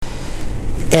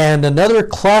And another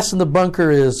class in the bunker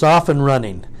is off and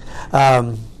running.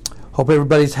 Hope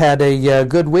everybody's had a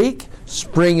good week.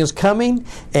 Spring is coming,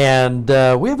 and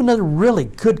we have another really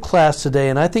good class today,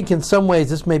 and I think in some ways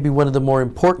this may be one of the more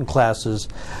important classes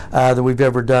that we've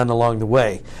ever done along the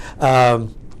way.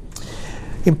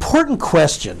 Important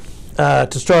question to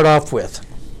start off with.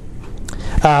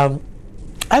 I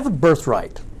have a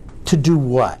birthright. To do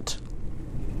what?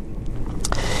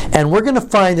 And we're going to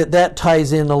find that that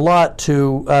ties in a lot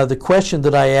to the question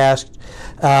that I asked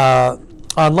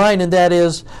online, and that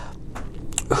is,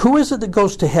 who is it that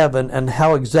goes to heaven, and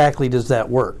how exactly does that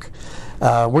work?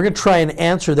 We're going to try and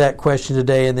answer that question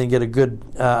today and then get a good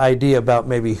idea about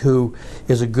maybe who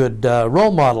is a good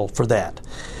role model for that.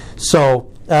 So,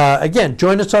 again,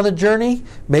 join us on the journey.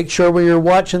 Make sure when you're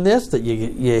watching this that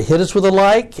you hit us with a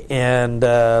like and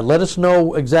let us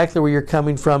know exactly where you're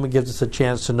coming from. It gives us a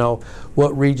chance to know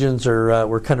what regions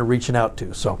we're kind of reaching out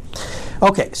to. So,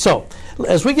 okay, so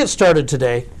as we get started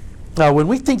today, when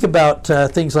we think about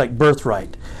things like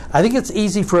birthright, I think it's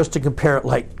easy for us to compare it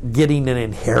like getting an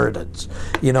inheritance,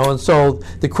 and so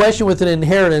the question with an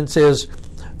inheritance is,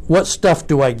 what stuff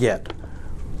do I get?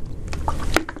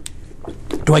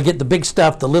 Do I get the big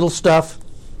stuff, the little stuff?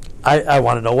 I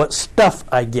want to know what stuff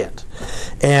I get.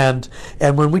 And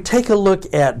when we take a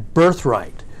look at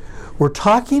birthright, we're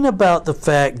talking about the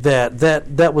fact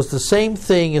that was the same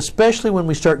thing, especially when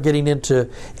we start getting into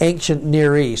ancient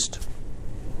Near East,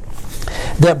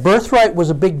 that birthright was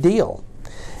a big deal.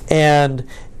 And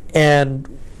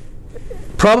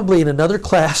probably in another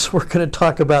class we're going to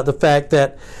talk about the fact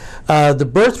that the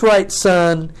birthright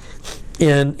son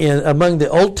in among the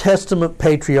Old Testament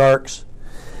patriarchs,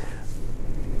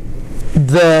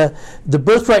 the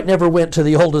birthright never went to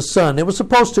the oldest son. It was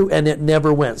supposed to, and it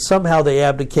never went. Somehow they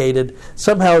abdicated.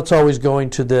 Somehow it's always going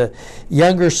to the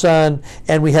younger son,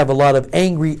 and we have a lot of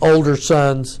angry older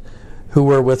sons who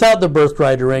were without the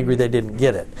birthright or angry they didn't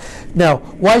get it. Now,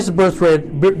 why is the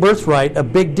birthright a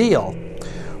big deal?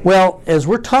 Well, as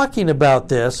we're talking about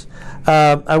this,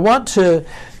 I want to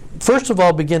first of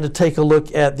all begin to take a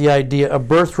look at the idea of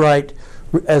birthright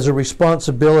as a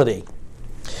responsibility.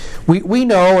 We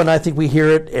know, and I think we hear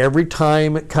it every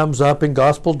time it comes up in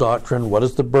gospel doctrine, what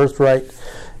does the birthright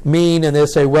mean? And they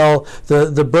say, well,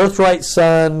 the birthright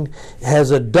son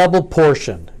has a double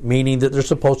portion, meaning that they're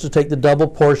supposed to take the double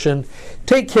portion,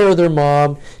 take care of their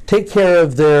mom, take care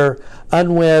of their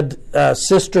unwed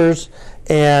sisters,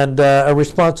 and are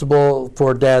responsible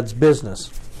for dad's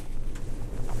business.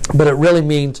 But it really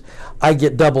means I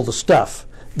get double the stuff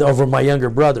over my younger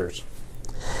brothers.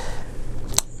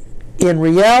 In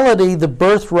reality, the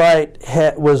birthright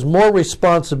was more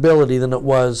responsibility than it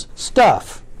was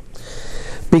stuff.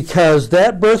 Because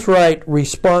that birthright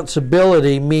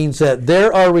responsibility means that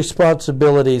there are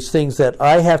responsibilities, things that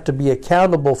I have to be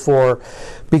accountable for,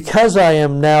 because I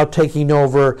am now taking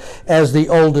over as the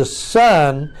oldest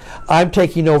son. I'm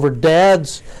taking over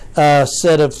dad's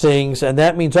set of things, and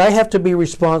that means I have to be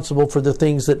responsible for the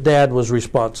things that dad was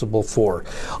responsible for.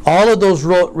 All of those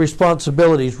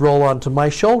responsibilities roll onto my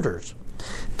shoulders.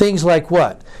 Things like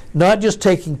what? Not just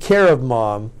taking care of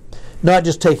mom, not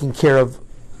just taking care of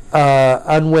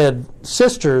unwed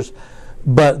sisters,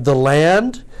 but the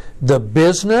land, the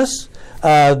business,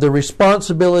 the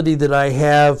responsibility that I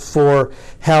have for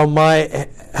how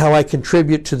I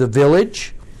contribute to the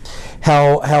village,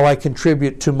 how I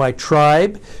contribute to my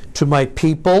tribe, to my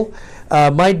people.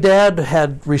 My dad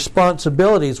had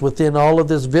responsibilities within all of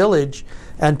this village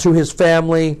and to his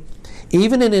family,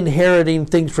 even in inheriting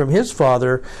things from his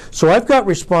father. So I've got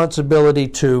responsibility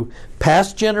to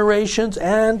past generations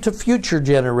and to future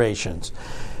generations.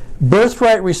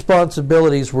 Birthright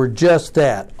responsibilities were just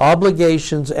that,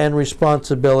 obligations and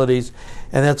responsibilities,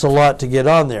 and that's a lot to get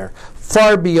on there,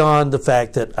 far beyond the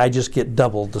fact that I just get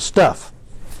double the stuff.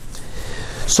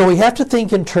 So we have to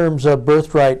think in terms of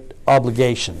birthright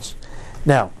obligations.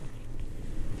 Now,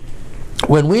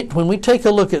 when we take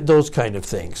a look at those kind of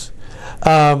things,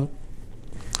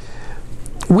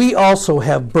 we also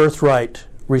have birthright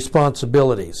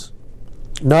responsibilities,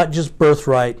 not just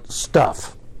birthright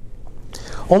stuff.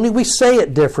 Only we say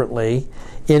it differently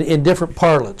in different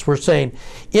parlance. We're saying,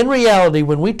 in reality,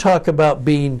 when we talk about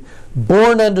being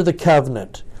born under the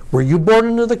covenant, were you born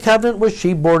under the covenant? Was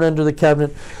she born under the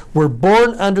covenant? We're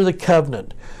born under the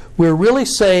covenant. We're really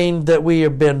saying that we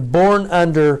have been born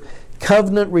under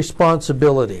covenant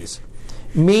responsibilities,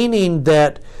 meaning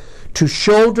that to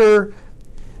shoulder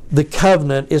the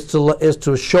covenant is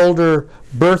to shoulder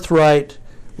birthright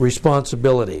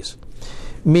responsibilities,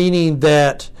 meaning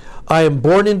that I am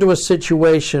born into a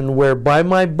situation where by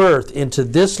my birth into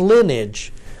this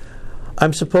lineage,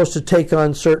 I'm supposed to take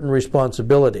on certain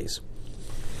responsibilities.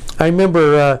 I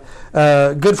remember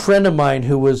a good friend of mine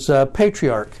who was a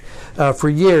patriarch for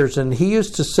years, and he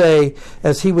used to say,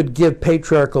 as he would give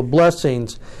patriarchal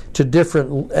blessings to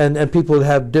different, and people would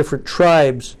have different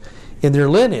tribes in their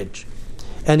lineage,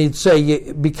 and he'd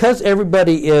say, because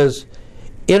everybody is,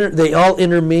 they all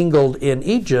intermingled in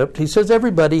Egypt, he says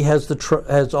everybody has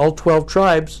has all 12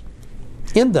 tribes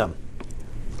in them.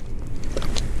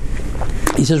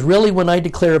 He says, really, when I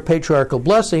declare a patriarchal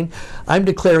blessing, I'm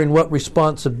declaring what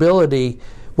responsibility,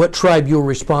 what tribe you're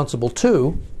responsible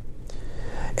to,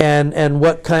 and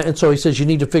what kind. And so he says you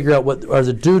need to figure out what are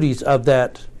the duties of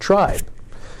that tribe.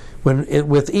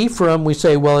 With Ephraim, we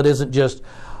say, well, it isn't just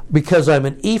because I'm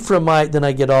an Ephraimite, then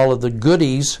I get all of the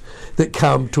goodies that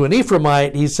come to an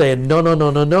Ephraimite. He's saying,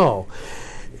 no.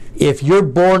 If you're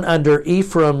born under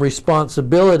Ephraim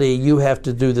responsibility, you have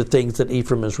to do the things that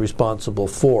Ephraim is responsible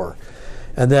for.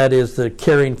 And that is the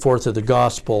carrying forth of the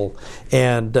gospel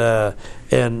and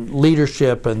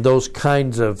leadership and those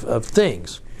kinds of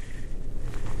things.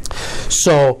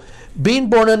 So being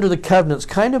born under the covenant is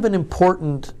kind of an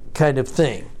important kind of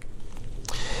thing.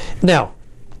 Now,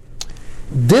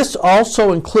 this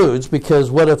also includes,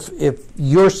 because what if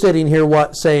you're sitting here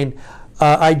saying,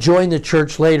 I joined the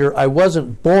church later, I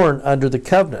wasn't born under the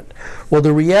covenant. Well,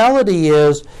 the reality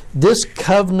is this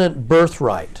covenant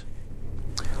birthright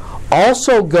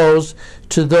also goes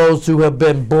to those who have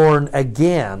been born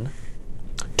again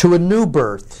to a new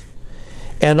birth.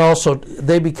 And also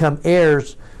they become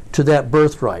heirs to that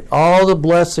birthright. All the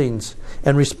blessings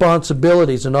and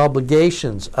responsibilities and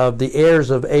obligations of the heirs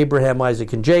of Abraham,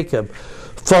 Isaac, and Jacob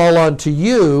fall onto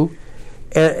you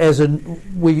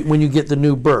when you get the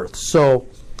new birth. So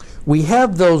we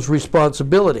have those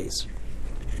responsibilities.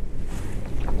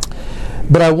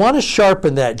 But I want to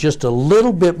sharpen that just a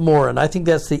little bit more, and I think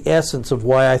that's the essence of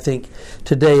why I think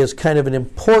today is kind of an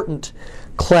important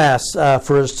class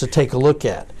for us to take a look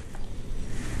at.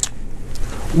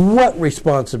 What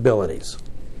responsibilities?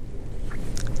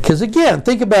 Because again,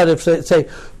 think about it, say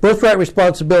birthright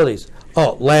responsibilities.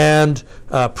 Oh, land,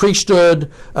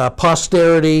 priesthood,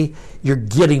 posterity, you're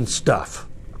getting stuff.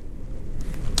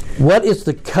 What is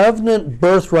the covenant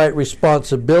birthright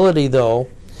responsibility, though?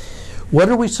 What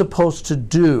are we supposed to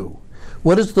do?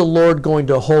 What is the Lord going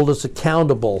to hold us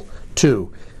accountable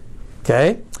to?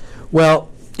 Okay? Well,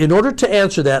 in order to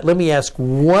answer that, let me ask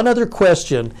one other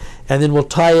question, and then we'll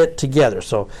tie it together.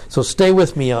 So stay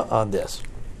with me on this,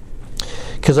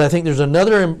 because I think there's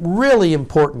another really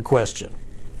important question.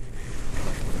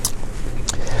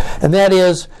 And that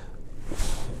is,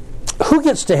 who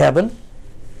gets to heaven?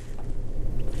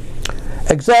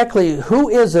 Exactly, who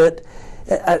is it?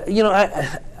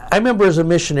 I remember as a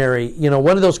missionary,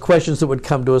 one of those questions that would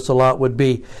come to us a lot would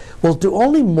be, well, do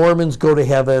only Mormons go to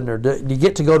heaven, or do you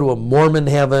get to go to a Mormon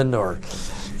heaven, or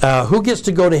who gets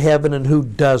to go to heaven and who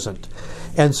doesn't?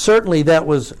 And certainly that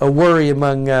was a worry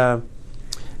among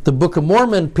the Book of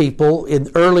Mormon people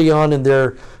early on in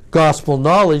their gospel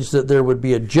knowledge, that there would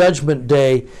be a judgment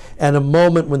day and a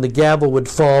moment when the gavel would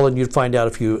fall and you'd find out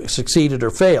if you succeeded or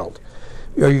failed.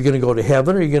 Are you going to go to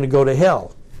heaven, or are you going to go to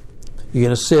hell? You're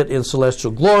going to sit in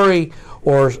celestial glory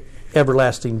or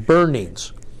everlasting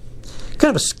burnings. Kind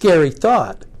of a scary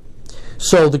thought.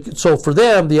 So for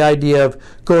them, the idea of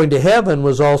going to heaven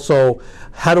was also,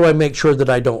 how do I make sure that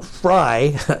I don't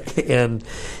fry in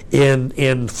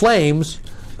flames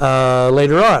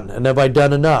later on? And have I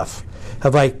done enough?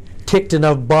 Have I ticked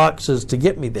enough boxes to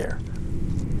get me there?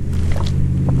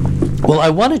 Well,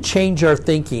 I want to change our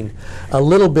thinking a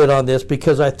little bit on this,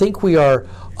 because I think we are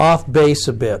off base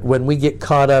a bit when we get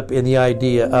caught up in the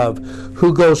idea of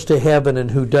who goes to heaven and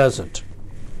who doesn't.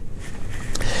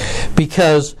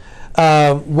 Because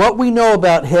what we know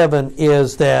about heaven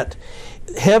is that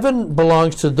heaven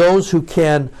belongs to those who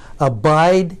can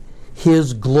abide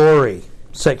His glory,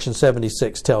 Section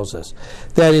 76 tells us.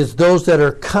 That is, those that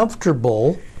are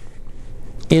comfortable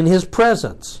in His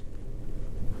presence.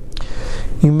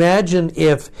 Imagine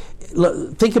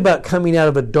think about coming out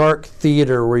of a dark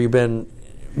theater where you've been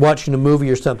watching a movie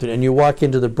or something, and you walk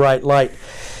into the bright light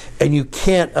and you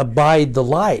can't abide the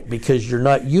light because you're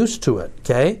not used to it,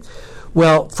 okay?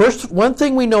 Well, first, one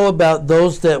thing we know about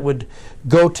those that would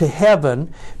go to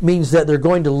heaven means that they're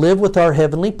going to live with our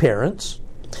heavenly parents,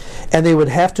 and they would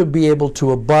have to be able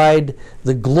to abide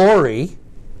the glory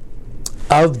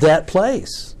of that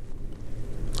place.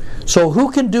 So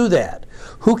who can do that?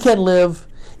 Who can live?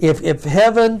 If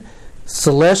heaven,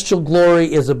 celestial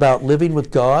glory, is about living with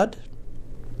God,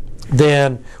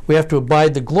 then we have to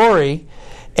abide the glory.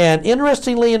 And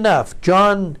interestingly enough,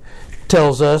 John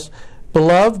tells us,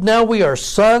 Beloved, now we are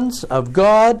sons of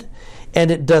God,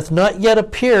 and it doth not yet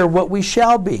appear what we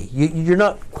shall be. You're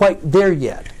not quite there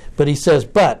yet. But he says,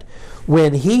 but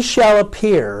when he shall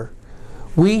appear,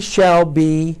 we shall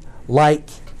be like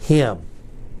him.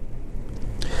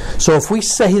 So if we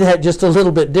say that just a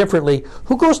little bit differently,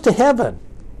 who goes to heaven?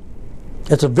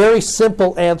 It's a very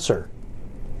simple answer.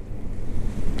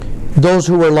 Those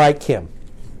who are like him.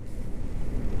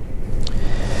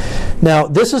 Now,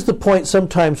 this is the point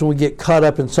sometimes when we get caught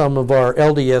up in some of our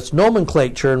LDS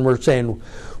nomenclature and we're saying,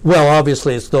 well,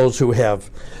 obviously it's those who have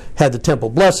had the temple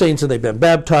blessings and they've been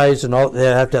baptized and all, they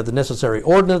have to have the necessary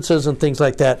ordinances and things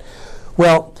like that.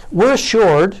 Well, we're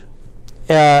assured,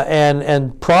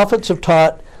 and prophets have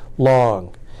taught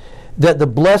long, that the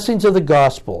blessings of the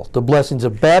gospel, the blessings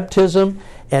of baptism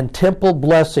and temple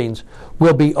blessings,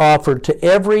 will be offered to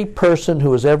every person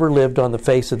who has ever lived on the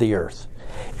face of the earth.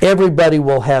 Everybody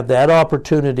will have that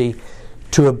opportunity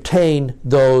to obtain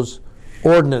those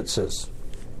ordinances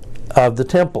of the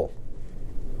temple.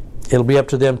 It'll be up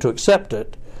to them to accept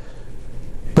it.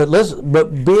 But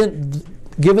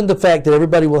given the fact that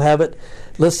everybody will have it,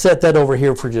 let's set that over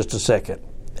here for just a second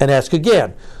and ask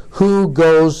again, who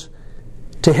goes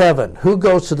to heaven? Who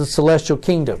goes to the celestial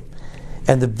kingdom?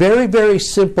 And the very, very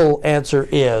simple answer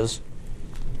is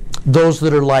those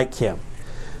that are like him.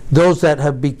 Those that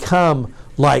have become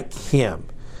like him.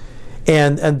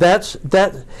 And that's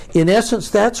in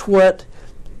essence, that's what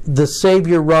the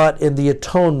Savior wrought in the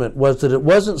atonement, was that it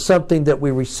wasn't something that we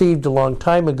received a long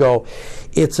time ago.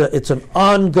 It's an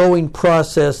ongoing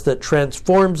process that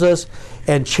transforms us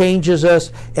and changes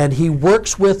us, and he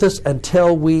works with us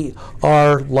until we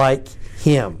are like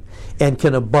him and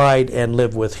can abide and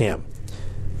live with him.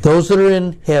 Those that are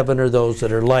in heaven are those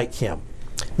that are like him.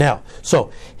 Now,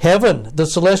 so heaven, the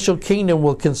celestial kingdom,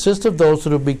 will consist of those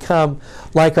that have become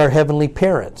like our heavenly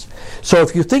parents. So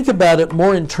if you think about it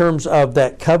more in terms of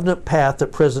that covenant path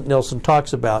that President Nelson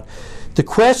talks about, the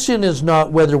question is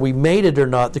not whether we made it or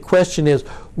not. The question is,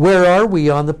 where are we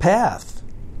on the path?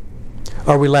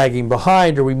 Are we lagging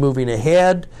behind? Are we moving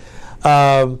ahead?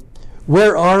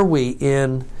 Where are we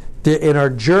in our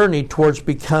journey towards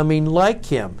becoming like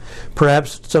him?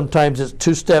 Perhaps sometimes it's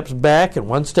 2 steps back and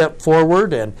 1 step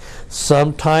forward, and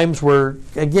sometimes we're,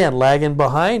 again, lagging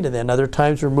behind, and then other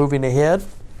times we're moving ahead.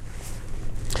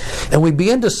 And we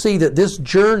begin to see that this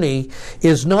journey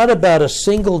is not about a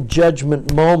single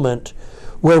judgment moment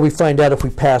where we find out if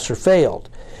we pass or failed.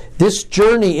 This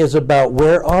journey is about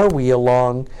where are we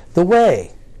along the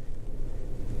way.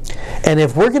 And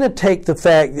if we're going to take the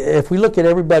fact, if we look at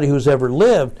everybody who's ever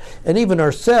lived, and even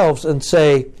ourselves, and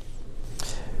say,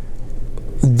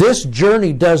 this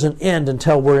journey doesn't end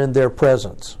until we're in their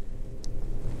presence.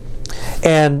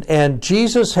 And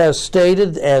Jesus has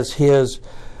stated as his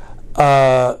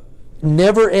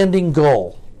never-ending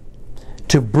goal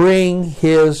to bring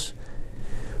his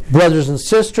brothers and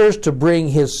sisters, to bring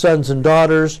his sons and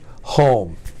daughters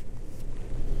home.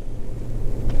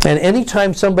 And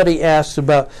anytime somebody asks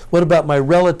about, what about my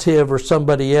relative or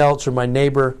somebody else or my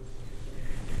neighbor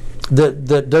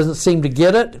that doesn't seem to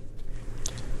get it,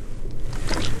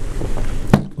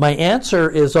 my answer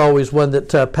is always one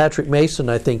that Patrick Mason,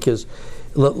 I think,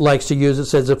 likes to use. It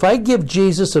says, if I give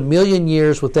Jesus 1,000,000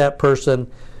 years with that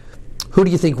person, who do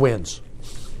you think wins?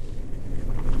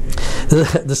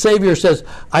 The Savior says,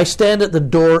 I stand at the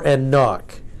door and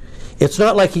knock. It's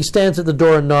not like he stands at the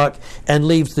door and knocks and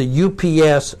leaves the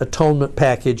UPS atonement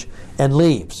package and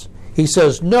leaves. He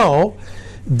says, no,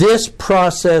 this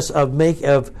process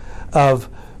of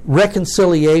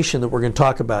reconciliation that we're going to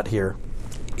talk about here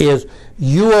is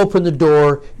you open the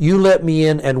door, you let me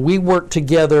in, and we work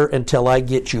together until I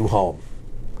get you home.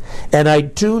 And I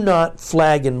do not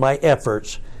flag in my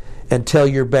efforts until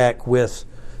you're back with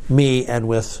me and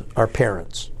with our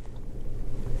parents.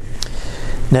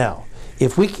 Now,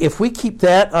 if we keep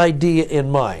that idea in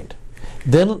mind,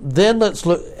 then let's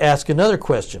ask another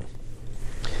question.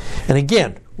 And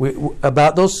again,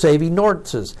 about those saving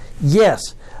ordinances.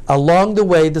 Yes, along the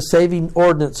way, the saving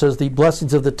ordinances, the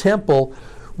blessings of the temple,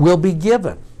 will be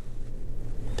given.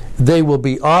 They will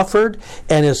be offered,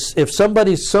 and if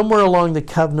somebody's somewhere along the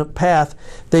covenant path,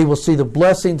 they will see the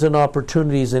blessings and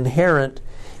opportunities inherent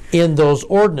in those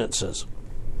ordinances.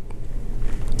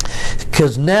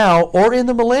 Because now, or in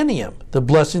the millennium, the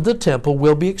blessing of the temple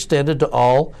will be extended to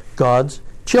all God's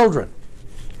children.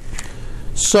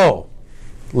 So,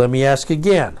 let me ask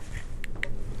again.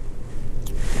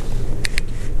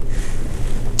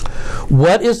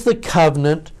 What is the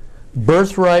covenant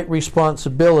birthright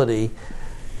responsibility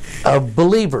of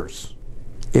believers?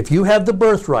 If you have the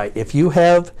birthright, if you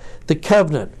have the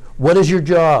covenant, what is your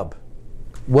job?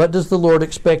 What does the Lord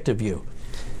expect of you?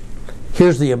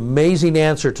 Here's the amazing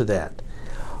answer to that.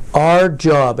 Our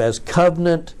job as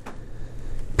covenant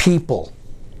people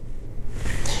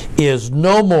is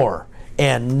no more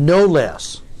and no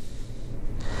less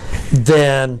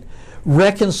than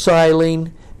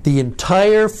reconciling the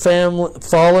entire family,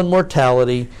 fallen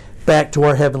mortality back to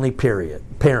our heavenly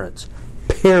parents.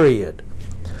 Period.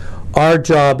 Our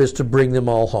job is to bring them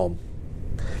all home.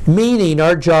 Meaning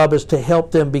our job is to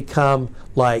help them become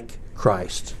like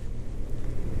Christ.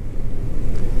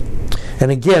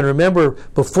 And again, remember,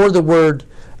 before the word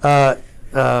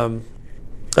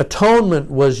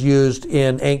atonement was used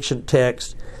in ancient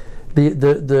text,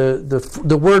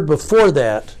 the word before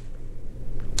that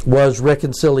was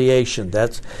reconciliation.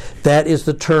 That is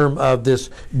the term of this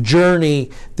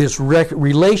journey, this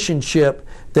relationship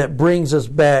that brings us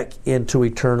back into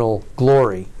eternal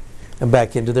glory and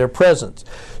back into their presence.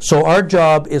 So our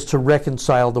job is to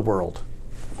reconcile the world.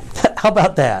 How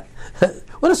about that?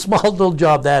 What a small little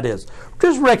job that is.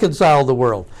 Just reconcile the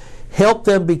world. Help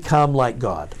them become like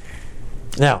God.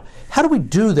 Now, how do we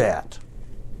do that?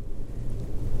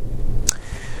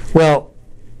 Well,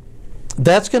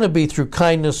 that's going to be through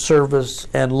kindness, service,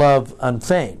 and love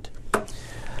unfeigned.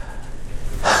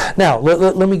 Now,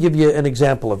 let me give you an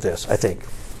example of this, I think.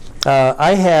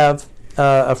 I have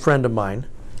a friend of mine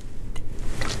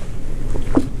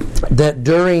that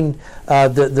during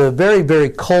the very, very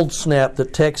cold snap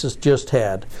that Texas just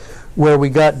had, where we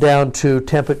got down to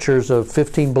temperatures of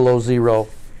 15 below zero,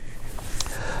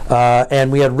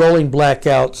 and we had rolling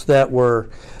blackouts that were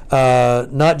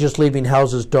not just leaving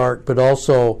houses dark, but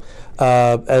also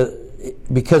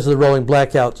because of the rolling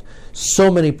blackouts,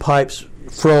 so many pipes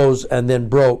froze and then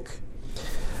broke.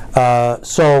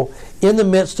 So in the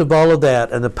midst of all of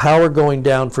that and the power going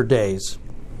down for days,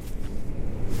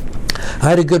 I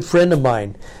had a good friend of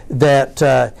mine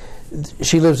that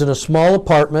she lives in a small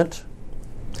apartment,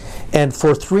 and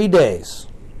for 3 days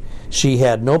she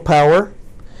had no power,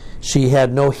 she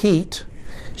had no heat,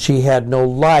 she had no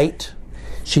light,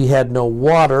 she had no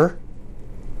water,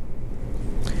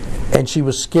 and she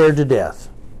was scared to death.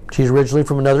 She's originally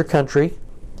from another country,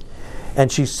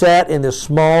 and she sat in this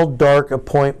small, dark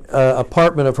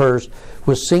apartment of hers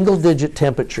with single-digit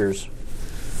temperatures.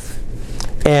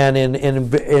 And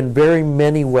in very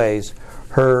many ways,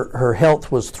 her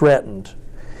health was threatened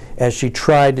as she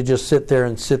tried to just sit there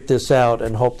and sit this out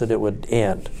and hope that it would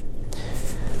end.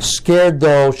 Scared,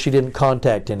 though, she didn't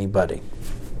contact anybody.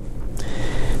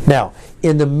 Now,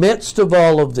 in the midst of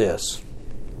all of this,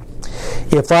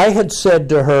 if I had said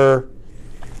to her,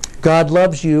 God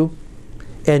loves you,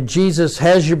 and Jesus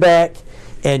has your back,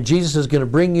 and Jesus is going to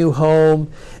bring you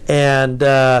home, and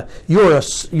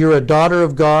you're a daughter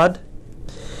of God,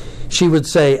 she would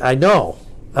say, I know.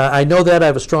 I know that. I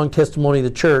have a strong testimony of the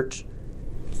church,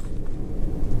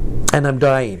 and I'm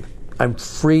dying. I'm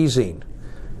freezing.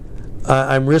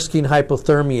 I'm risking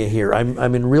hypothermia here.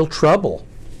 I'm in real trouble.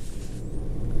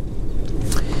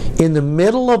 In the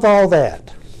middle of all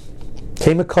that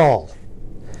came a call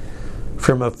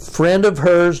from a friend of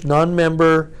hers,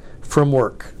 non-member from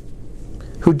work,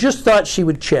 who just thought she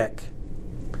would check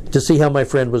to see how my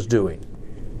friend was doing.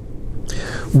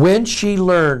 When she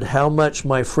learned how much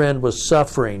my friend was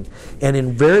suffering and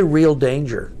in very real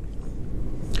danger,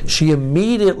 she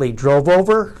immediately drove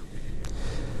over,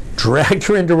 dragged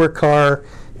her into her car,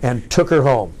 and took her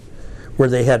home, where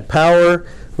they had power,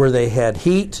 where they had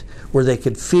heat, where they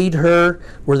could feed her,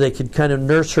 where they could kind of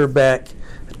nurse her back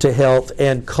to health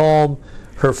and calm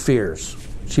her fears.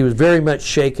 She was very much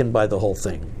shaken by the whole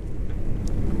thing.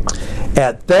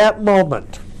 At that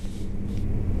moment,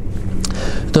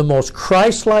 the most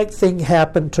Christ-like thing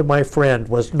happened to my friend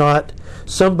was not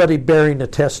somebody bearing a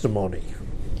testimony.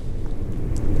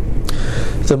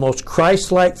 The most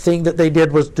Christ-like thing that they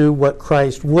did was do what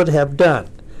Christ would have done,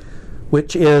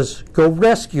 which is go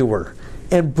rescue her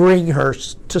and bring her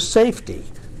to safety,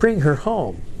 bring her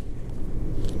home.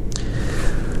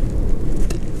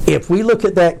 If we look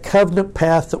at that covenant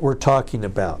path that we're talking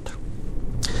about,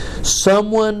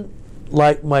 someone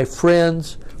like my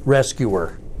friend's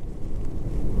rescuer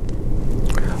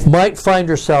might find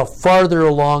herself farther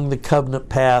along the covenant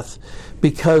path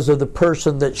because of the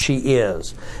person that she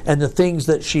is and the things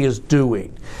that she is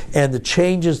doing and the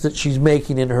changes that she's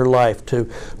making in her life to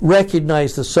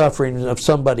recognize the suffering of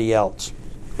somebody else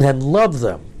and love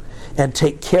them and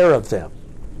take care of them,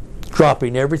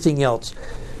 dropping everything else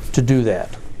to do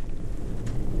that.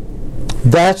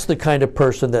 That's the kind of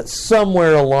person that's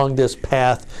somewhere along this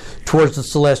path towards the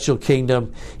celestial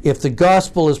kingdom. If the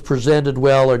gospel is presented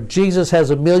well, or Jesus has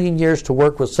 1,000,000 years to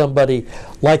work with somebody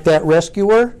like that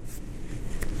rescuer,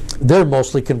 they're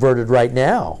mostly converted right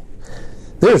now.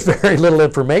 There's very little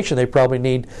information they probably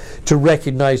need to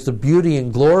recognize the beauty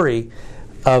and glory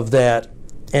of that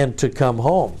and to come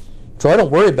home. So I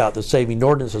don't worry about the saving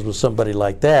ordinances with somebody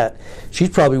like that. She's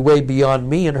probably way beyond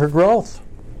me in her growth.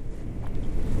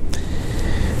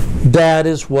 That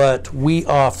is what we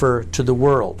offer to the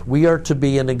world. We are to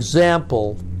be an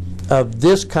example of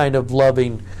this kind of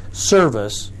loving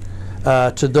service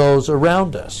to those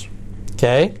around us.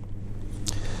 Okay?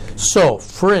 So,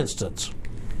 for instance,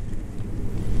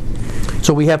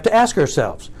 so we have to ask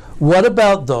ourselves, what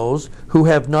about those who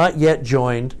have not yet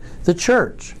joined the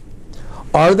church?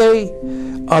 Are they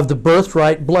of the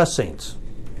birthright blessings?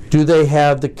 Do they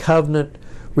have the covenant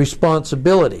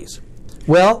responsibilities?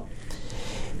 Well,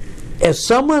 as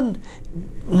someone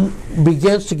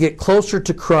begins to get closer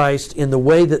to Christ in the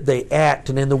way that they act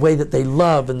and in the way that they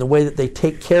love and the way that they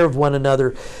take care of one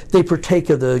another, they partake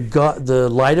of the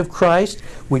light of Christ,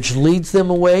 which leads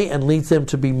them away and leads them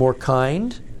to be more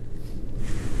kind.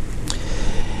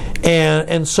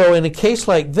 And so in a case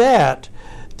like that,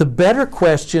 the better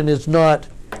question is not,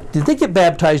 did they get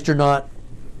baptized or not?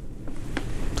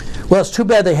 Well, it's too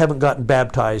bad they haven't gotten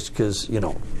baptized because,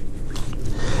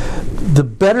 the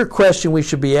better question we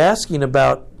should be asking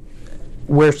about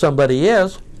where somebody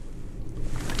is,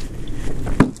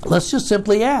 let's just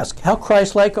simply ask, how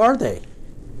Christ-like are they?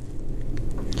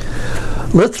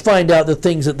 Let's find out the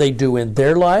things that they do in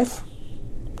their life.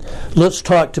 Let's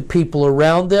talk to people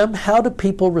around them. How do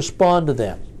people respond to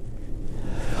them?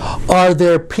 Are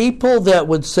there people that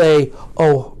would say,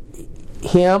 oh,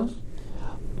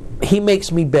 he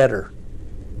makes me better.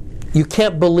 You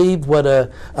can't believe what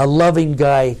a loving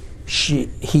guy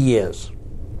he is.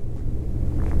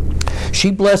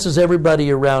 She blesses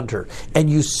everybody around her. And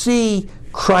you see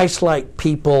Christ-like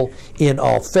people in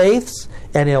all faiths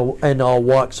and in all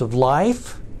walks of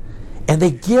life. And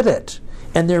they get it.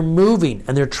 And they're moving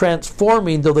and they're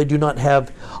transforming, though they do not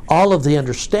have all of the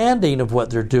understanding of what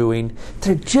they're doing.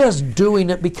 They're just doing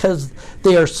it because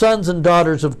they are sons and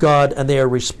daughters of God, and they are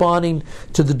responding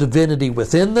to the divinity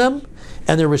within them,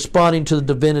 and they're responding to the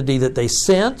divinity that they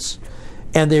sense,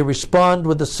 and they respond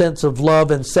with a sense of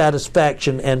love and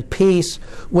satisfaction and peace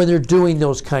when they're doing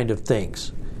those kind of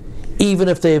things, even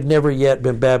if they have never yet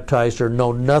been baptized or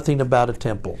know nothing about a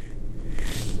temple.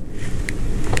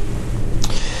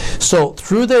 So,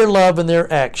 through their love and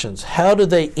their actions, how do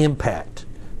they impact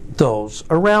those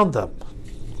around them?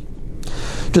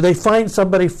 Do they find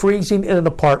somebody freezing in an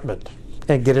apartment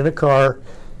and get in a car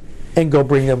and go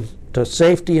bring them to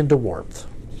safety and to warmth?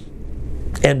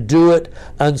 And do it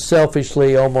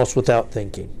unselfishly, almost without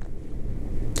thinking.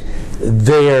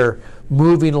 They're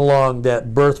moving along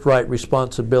that birthright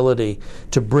responsibility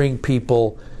to bring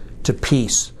people to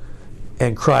peace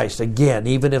and Christ. Again,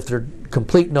 even if their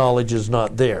complete knowledge is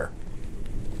not there.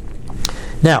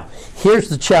 Now, here's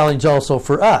the challenge also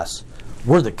for us.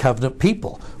 We're the covenant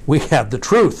people. We have the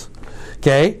truth.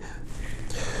 Okay?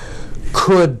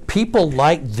 Could people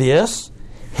like this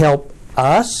help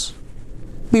us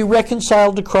be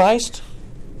reconciled to Christ?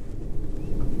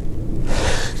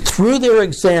 Through their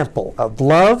example of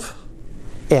love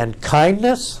and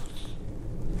kindness,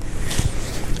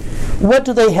 what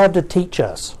do they have to teach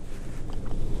us?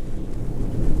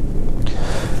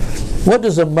 What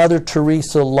does a Mother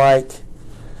Teresa like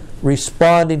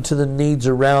responding to the needs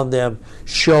around them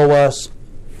show us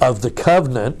of the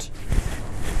covenant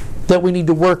that we need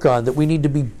to work on, that we need to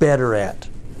be better at,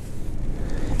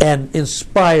 and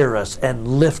inspire us and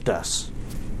lift us?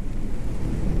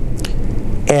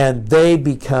 And they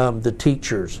become the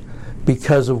teachers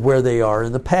because of where they are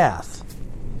in the path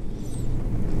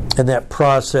and that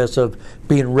process of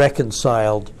being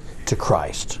reconciled to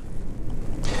Christ.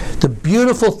 The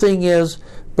beautiful thing is,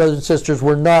 brothers and sisters,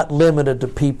 we're not limited to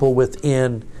people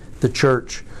within the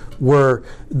church.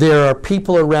 There are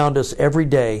people around us every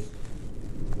day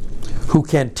who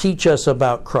can teach us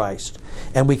about Christ.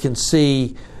 And we can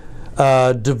see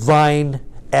divine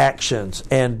actions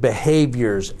and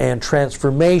behaviors and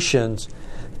transformations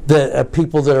that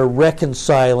people that are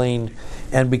reconciling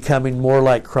and becoming more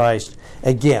like Christ,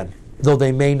 again, though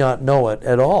they may not know it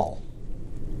at all.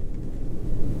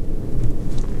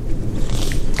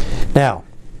 Now,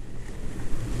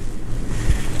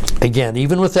 again,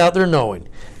 even without their knowing,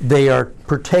 they are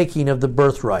partaking of the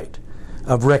birthright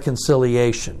of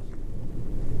reconciliation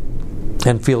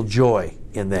and feel joy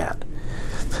in that.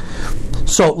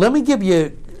 So let me give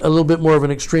you a little bit more of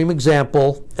an extreme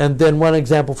example and then one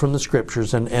example from the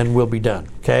scriptures, and we'll be done.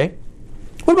 Okay?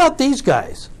 What about these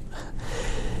guys?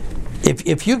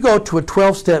 If you go to a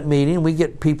 12-step meeting, we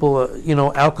get people,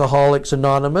 Alcoholics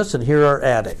Anonymous, and here are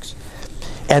addicts.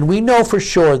 And we know for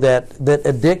sure that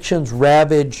addictions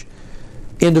ravage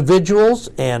individuals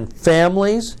and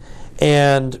families,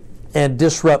 and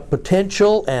disrupt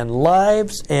potential and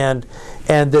lives, and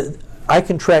I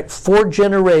can track 4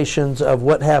 generations of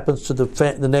what happens to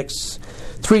the next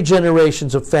 3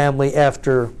 generations of family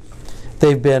after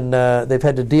they've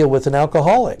had to deal with an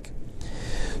alcoholic.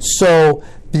 So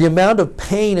the amount of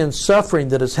pain and suffering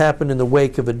that has happened in the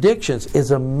wake of addictions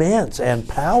is immense and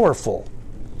powerful.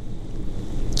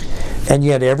 And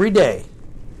yet every day,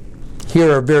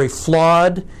 here are very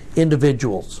flawed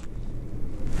individuals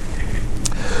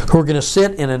who are going to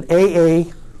sit in an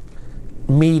AA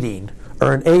meeting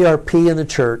or an ARP in the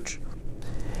church,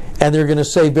 and they're going to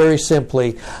say very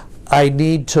simply, I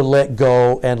need to let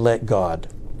go and let God.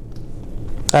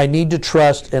 I need to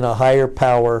trust in a higher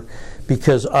power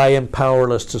because I am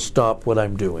powerless to stop what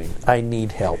I'm doing. I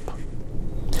need help.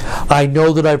 I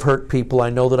know that I've hurt people. I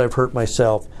know that I've hurt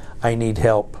myself. I need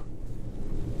help.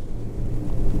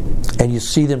 And you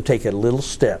see them take a little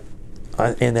step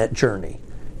in that journey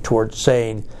towards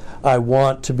saying, I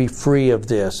want to be free of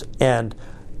this, and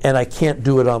I can't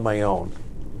do it on my own.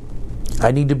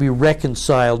 I need to be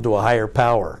reconciled to a higher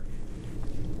power.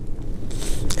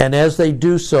 And as they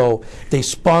do so, they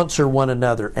sponsor one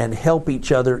another and help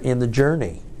each other in the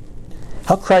journey.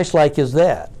 How Christ-like is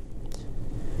that?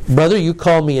 Brother, you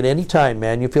call me at any time,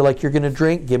 man. You feel like you're going to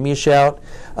drink? Give me a shout.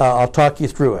 I'll talk you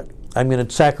through it. I'm going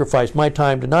to sacrifice my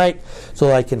time tonight so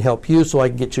that I can help you, so I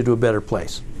can get you to a better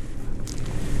place.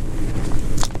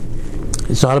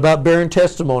 It's not about bearing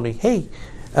testimony. Hey,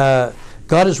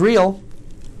 God is real.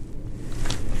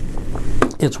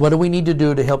 It's what do we need to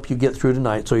do to help you get through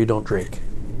tonight so you don't drink.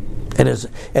 And as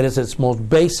its most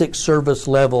basic service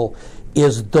level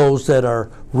is those that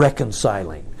are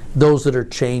reconciling, those that are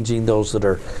changing, those that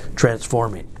are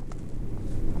transforming.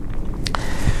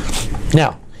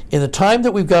 Now, in the time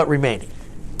that we've got remaining,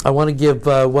 I want to give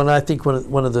one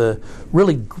of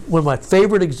my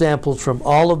favorite examples from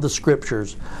all of the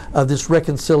scriptures of this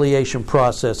reconciliation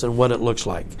process and what it looks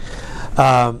like.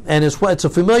 And it's a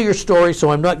familiar story, so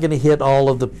I'm not going to hit all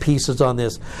of the pieces on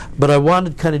this, but I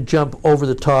wanted to kind of jump over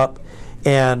the top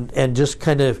and just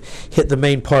kind of hit the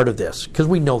main part of this, because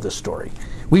we know this story.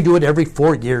 We do it every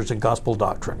 4 years in gospel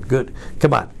doctrine. Good.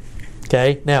 Come on.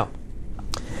 Okay? Now,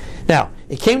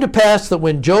 it came to pass that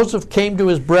when Joseph came to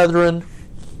his brethren,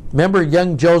 remember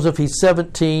young Joseph, he's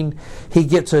 17, he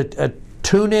gets a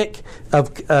tunic,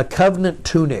 a covenant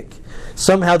tunic.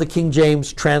 Somehow the King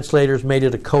James translators made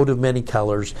it a coat of many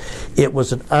colors. It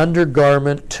was an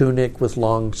undergarment tunic with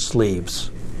long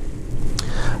sleeves.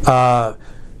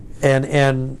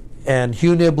 And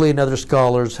Hugh Nibley and other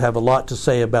scholars have a lot to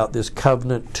say about this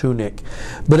covenant tunic.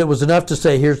 But it was enough to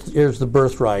say, here's the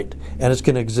birthright, and it's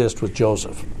going to exist with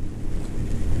Joseph.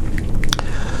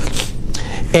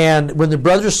 And when the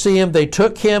brothers see him, they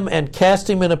took him and cast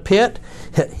him in a pit.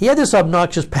 He had this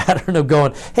obnoxious pattern of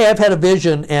going, hey, I've had a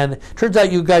vision, and turns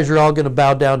out you guys are all going to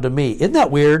bow down to me. Isn't that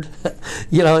weird?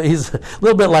 He's a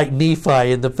little bit like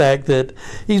Nephi in the fact that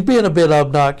he's being a bit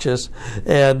obnoxious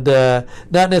and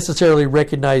not necessarily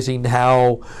recognizing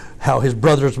how his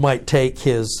brothers might take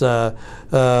his,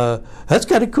 that's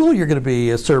kind of cool, you're going to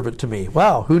be a servant to me.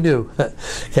 Wow, who knew?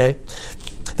 Okay.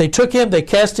 They took him, they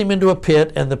cast him into a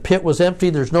pit, and the pit was empty.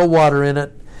 There's no water in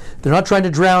it. They're not trying to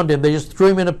drown him. They just threw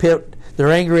him in a pit.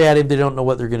 They're angry at him. They don't know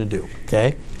what they're going to do.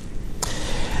 Okay?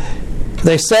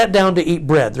 They sat down to eat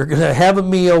bread. They're going to have a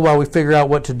meal while we figure out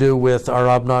what to do with our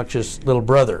obnoxious little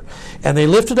brother. And they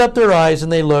lifted up their eyes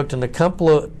and they looked, and a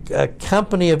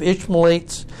company of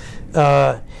Ishmaelites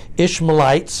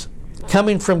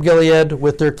coming from Gilead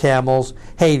with their camels.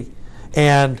 Hey,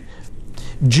 and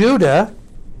Judah,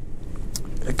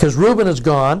 because Reuben is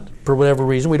gone for whatever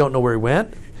reason, we don't know where he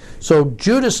went. So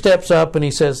Judah steps up and he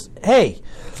says, hey,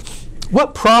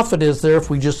 what profit is there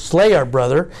if we just slay our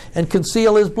brother and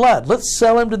conceal his blood? Let's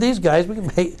sell him to these guys. We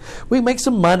can make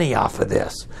some money off of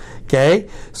this. Okay?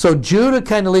 So Judah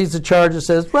kind of leads the charge and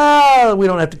says, well, we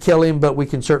don't have to kill him, but we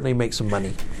can certainly make some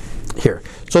money here.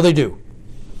 So they do.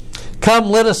 Come,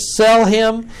 let us sell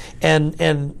him, and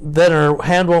then our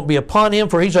hand won't be upon him,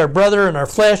 for he's our brother and our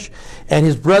flesh, and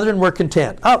his brethren were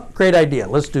content. Oh, great idea.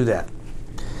 Let's do that.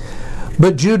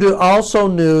 But Judah also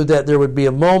knew that there would be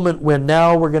a moment when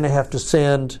now we're going to have to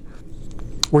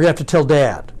tell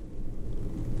Dad.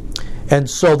 And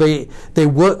so they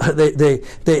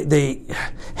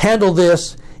handle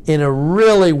this in a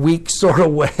really weak sort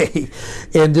of way,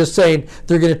 and just saying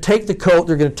they're going to take the coat,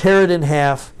 they're going to tear it in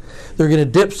half, they're going to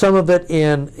dip some of it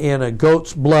in a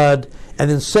goat's blood, and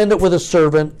then send it with a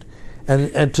servant,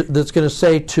 that's going to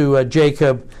say to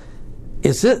Jacob,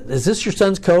 "Is this your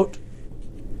son's coat?"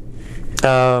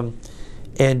 And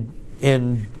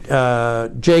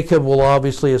Jacob will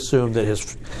obviously assume that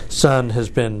his son has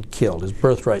been killed, his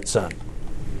birthright son.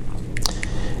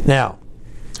 Now,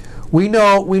 we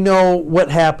know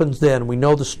what happens then. We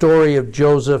know the story of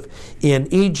Joseph in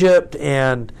Egypt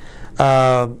and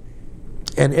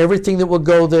everything that will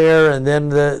go there, and then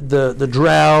the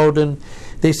drought, and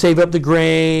they save up the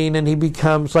grain, and he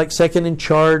becomes like second in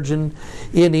charge in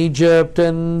Egypt,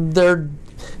 and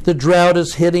the drought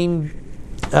is hitting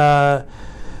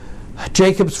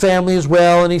Jacob's family as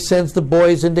well, and he sends the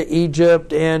boys into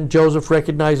Egypt, and Joseph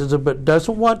recognizes it but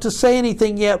doesn't want to say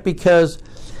anything yet because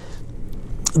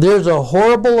there's a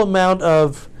horrible amount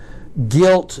of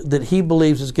guilt that he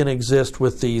believes is going to exist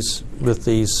with these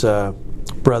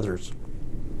brothers.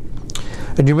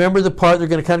 And you remember the part, they're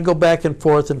going to kind of go back and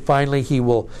forth, and finally he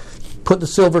will put the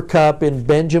silver cup in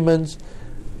Benjamin's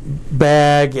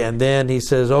bag, and then he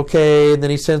says, okay, and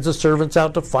then he sends the servants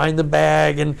out to find the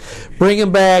bag and bring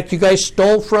him back. You guys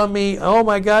stole from me. Oh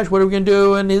my gosh, what are we going to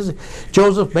do? And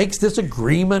Joseph makes this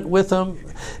agreement with them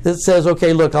that says,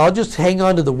 okay, look, I'll just hang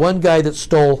on to the one guy that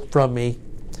stole from me.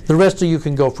 The rest of you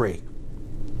can go free.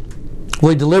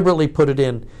 Well, he deliberately put it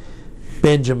in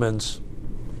Benjamin's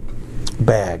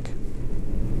bag.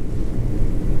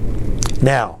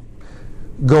 Now,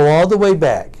 go all the way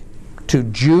back to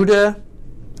Judah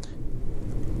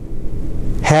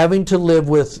having to live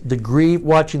with the grief,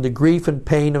 watching the grief and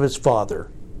pain of his father,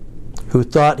 who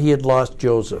thought he had lost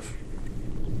Joseph.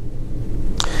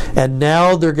 And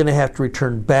now they're going to have to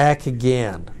return back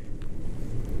again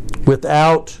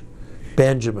without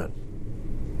Benjamin.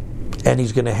 And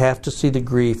he's going to have to see the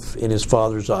grief in his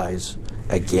father's eyes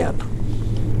again.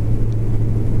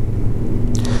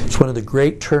 It's one of the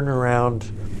great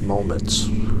turnaround moments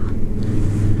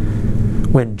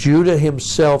when Judah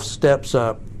himself steps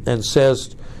up and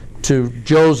says to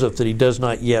Joseph that he does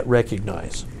not yet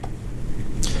recognize.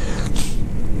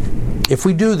 If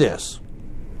we do this,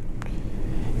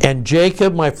 and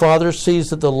Jacob, my father,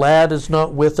 sees that the lad is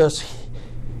not with us,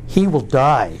 he will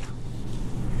die.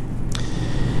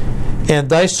 And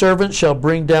thy servant shall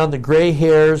bring down the gray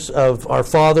hairs of our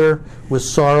father with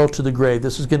sorrow to the grave.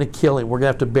 This is going to kill him. We're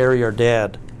going to have to bury our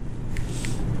dad.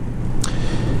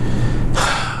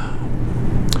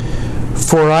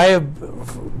 For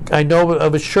I know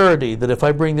of a surety that if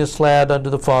I bring this lad unto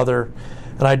the father,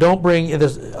 and I don't bring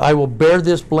this, I will bear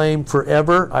this blame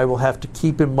forever. I will have to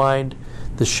keep in mind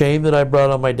the shame that I brought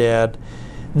on my dad.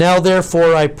 Now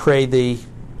therefore I pray thee,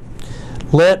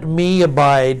 let me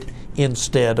abide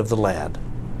instead of the lad.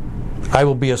 I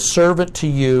will be a servant to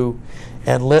you,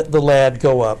 and let the lad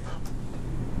go up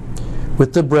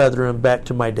with the brethren back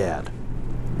to my dad.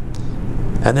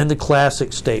 And then the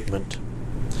classic statement,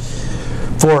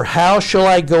 for how shall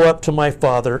I go up to my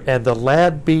father, and the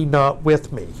lad be not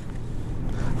with me?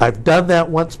 I've done that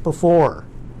once before.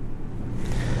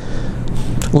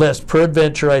 Lest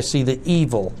peradventure I see the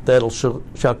evil that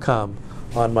shall come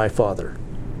on my father.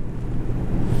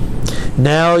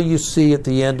 Now you see at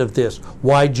the end of this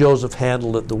why Joseph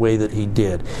handled it the way that he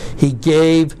did. He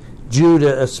gave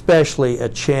Judah especially a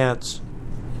chance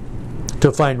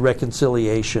to find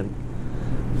reconciliation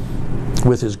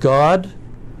with his God,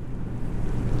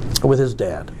 with his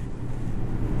dad,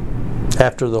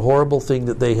 after the horrible thing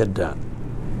that they had done.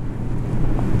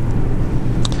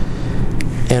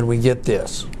 And we get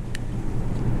this.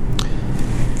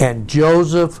 And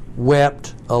Joseph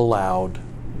wept aloud.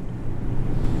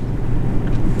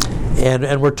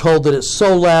 And we're told that it's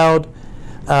so loud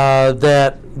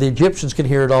that the Egyptians can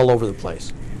hear it all over the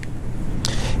place.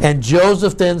 And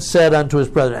Joseph then said unto his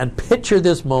brethren, and picture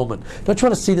this moment. Don't you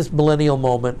want to see this millennial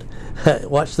moment?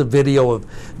 Watch the video of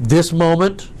this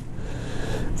moment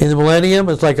in the millennium.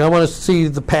 It's like, I want to see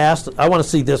the past. I want to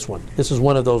see this one. This is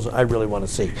one of those I really want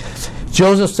to see.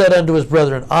 Joseph said unto his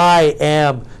brethren, I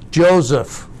am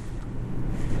Joseph.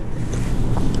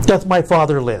 Doth my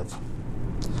father live?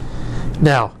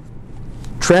 Now,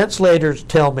 translators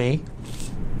tell me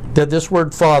that this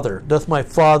word father, doth my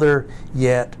father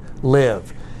yet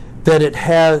live, that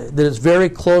it's very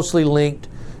closely linked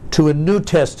to a New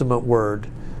Testament word,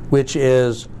 which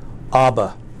is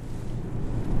Abba,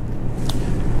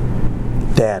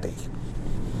 Daddy,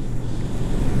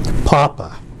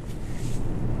 Papa.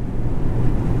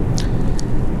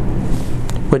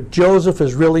 What Joseph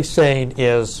is really saying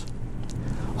is,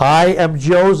 I am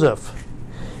Joseph.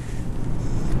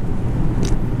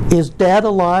 Is Dad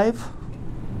alive?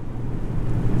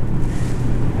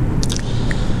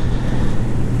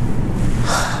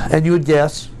 And you would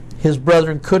guess his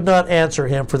brethren could not answer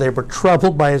him, for they were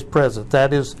troubled by his presence.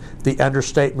 That is the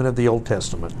understatement of the Old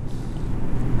Testament.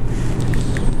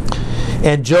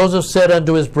 And Joseph said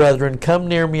unto his brethren, Come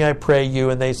near me, I pray you.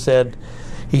 And he said,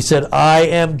 I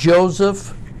am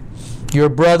Joseph, your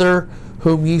brother,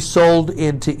 whom ye sold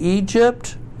into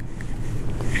Egypt.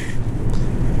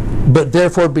 But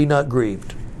therefore be not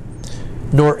grieved,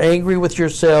 nor angry with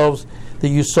yourselves that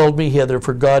you sold me hither,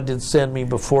 for God did send me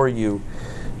before you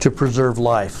to preserve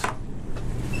life.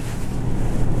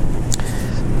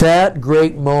 That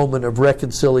great moment of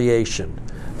reconciliation,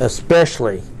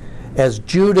 especially as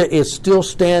Judah is still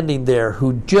standing there,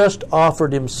 who just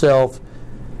offered himself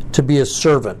to be a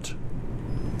servant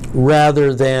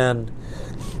rather than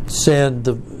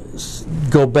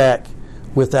go back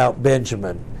without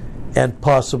Benjamin and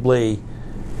possibly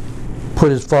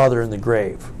put his father in the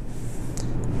grave.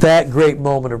 That great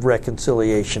moment of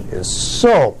reconciliation is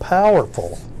so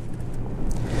powerful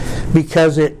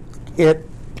because it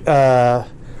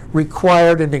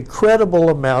required an incredible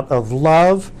amount of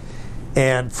love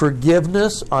and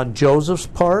forgiveness on Joseph's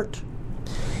part,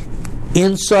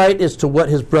 insight as to what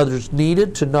his brothers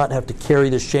needed to not have to carry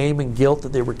the shame and guilt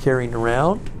that they were carrying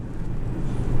around.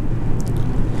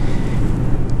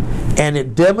 And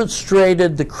it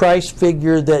demonstrated the Christ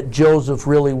figure that Joseph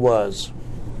really was.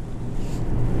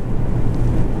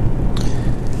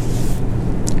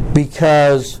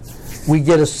 Because we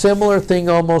get a similar thing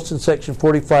almost in section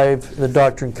 45 of the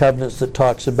Doctrine and Covenants that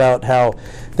talks about how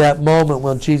that moment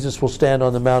when Jesus will stand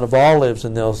on the Mount of Olives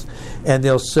and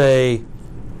they'll say,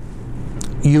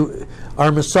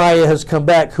 our Messiah has come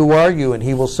back, who are you? And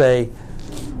he will say,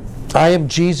 I am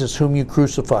Jesus whom you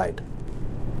crucified.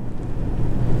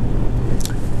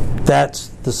 That's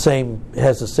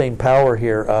has the same power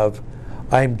here of,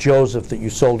 I am Joseph that you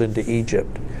sold into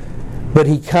Egypt. But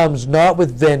he comes not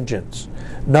with vengeance,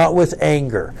 not with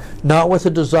anger, not with a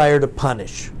desire to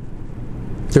punish.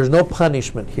 There's no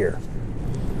punishment here.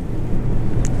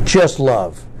 Just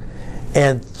love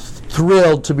and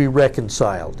thrilled to be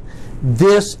reconciled.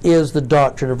 This is the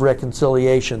doctrine of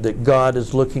reconciliation that God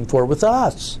is looking for with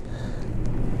us.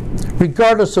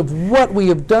 Regardless of what we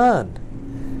have done,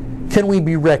 can we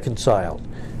be reconciled?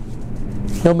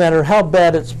 No matter how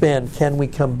bad it's been, can we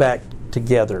come back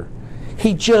together?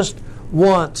 He just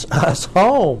wants us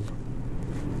home.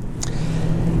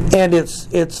 And it's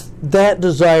that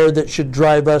desire that should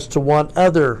drive us to want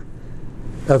other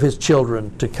of his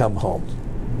children to come home.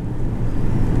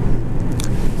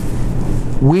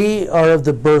 We are of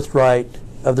the birthright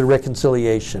of the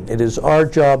reconciliation. It is our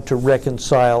job to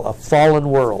reconcile a fallen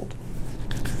world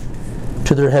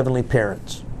to their heavenly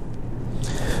parents.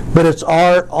 But it's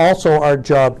also our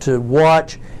job to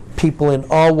watch people in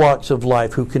all walks of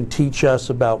life who can teach us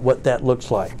about what that looks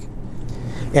like,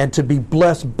 and to be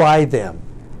blessed by them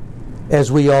as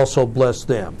we also bless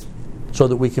them, so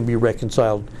that we can be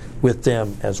reconciled with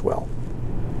them as well.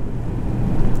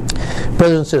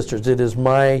 Brothers and sisters, it is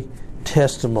my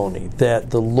testimony that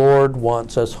the Lord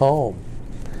wants us home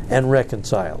and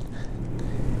reconciled,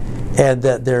 and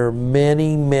that there are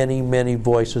many, many, many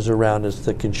voices around us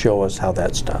that can show us how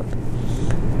that's done.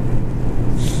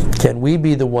 Can we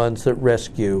be the ones that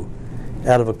rescue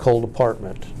out of a cold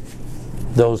apartment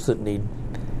those that need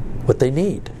what they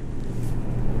need,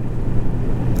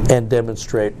 and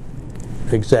demonstrate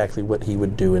exactly what he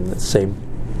would do in the same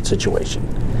situation?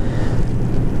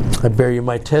 I bear you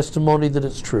my testimony that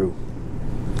it's true,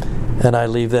 and I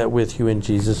leave that with you in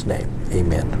Jesus' name.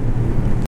 Amen.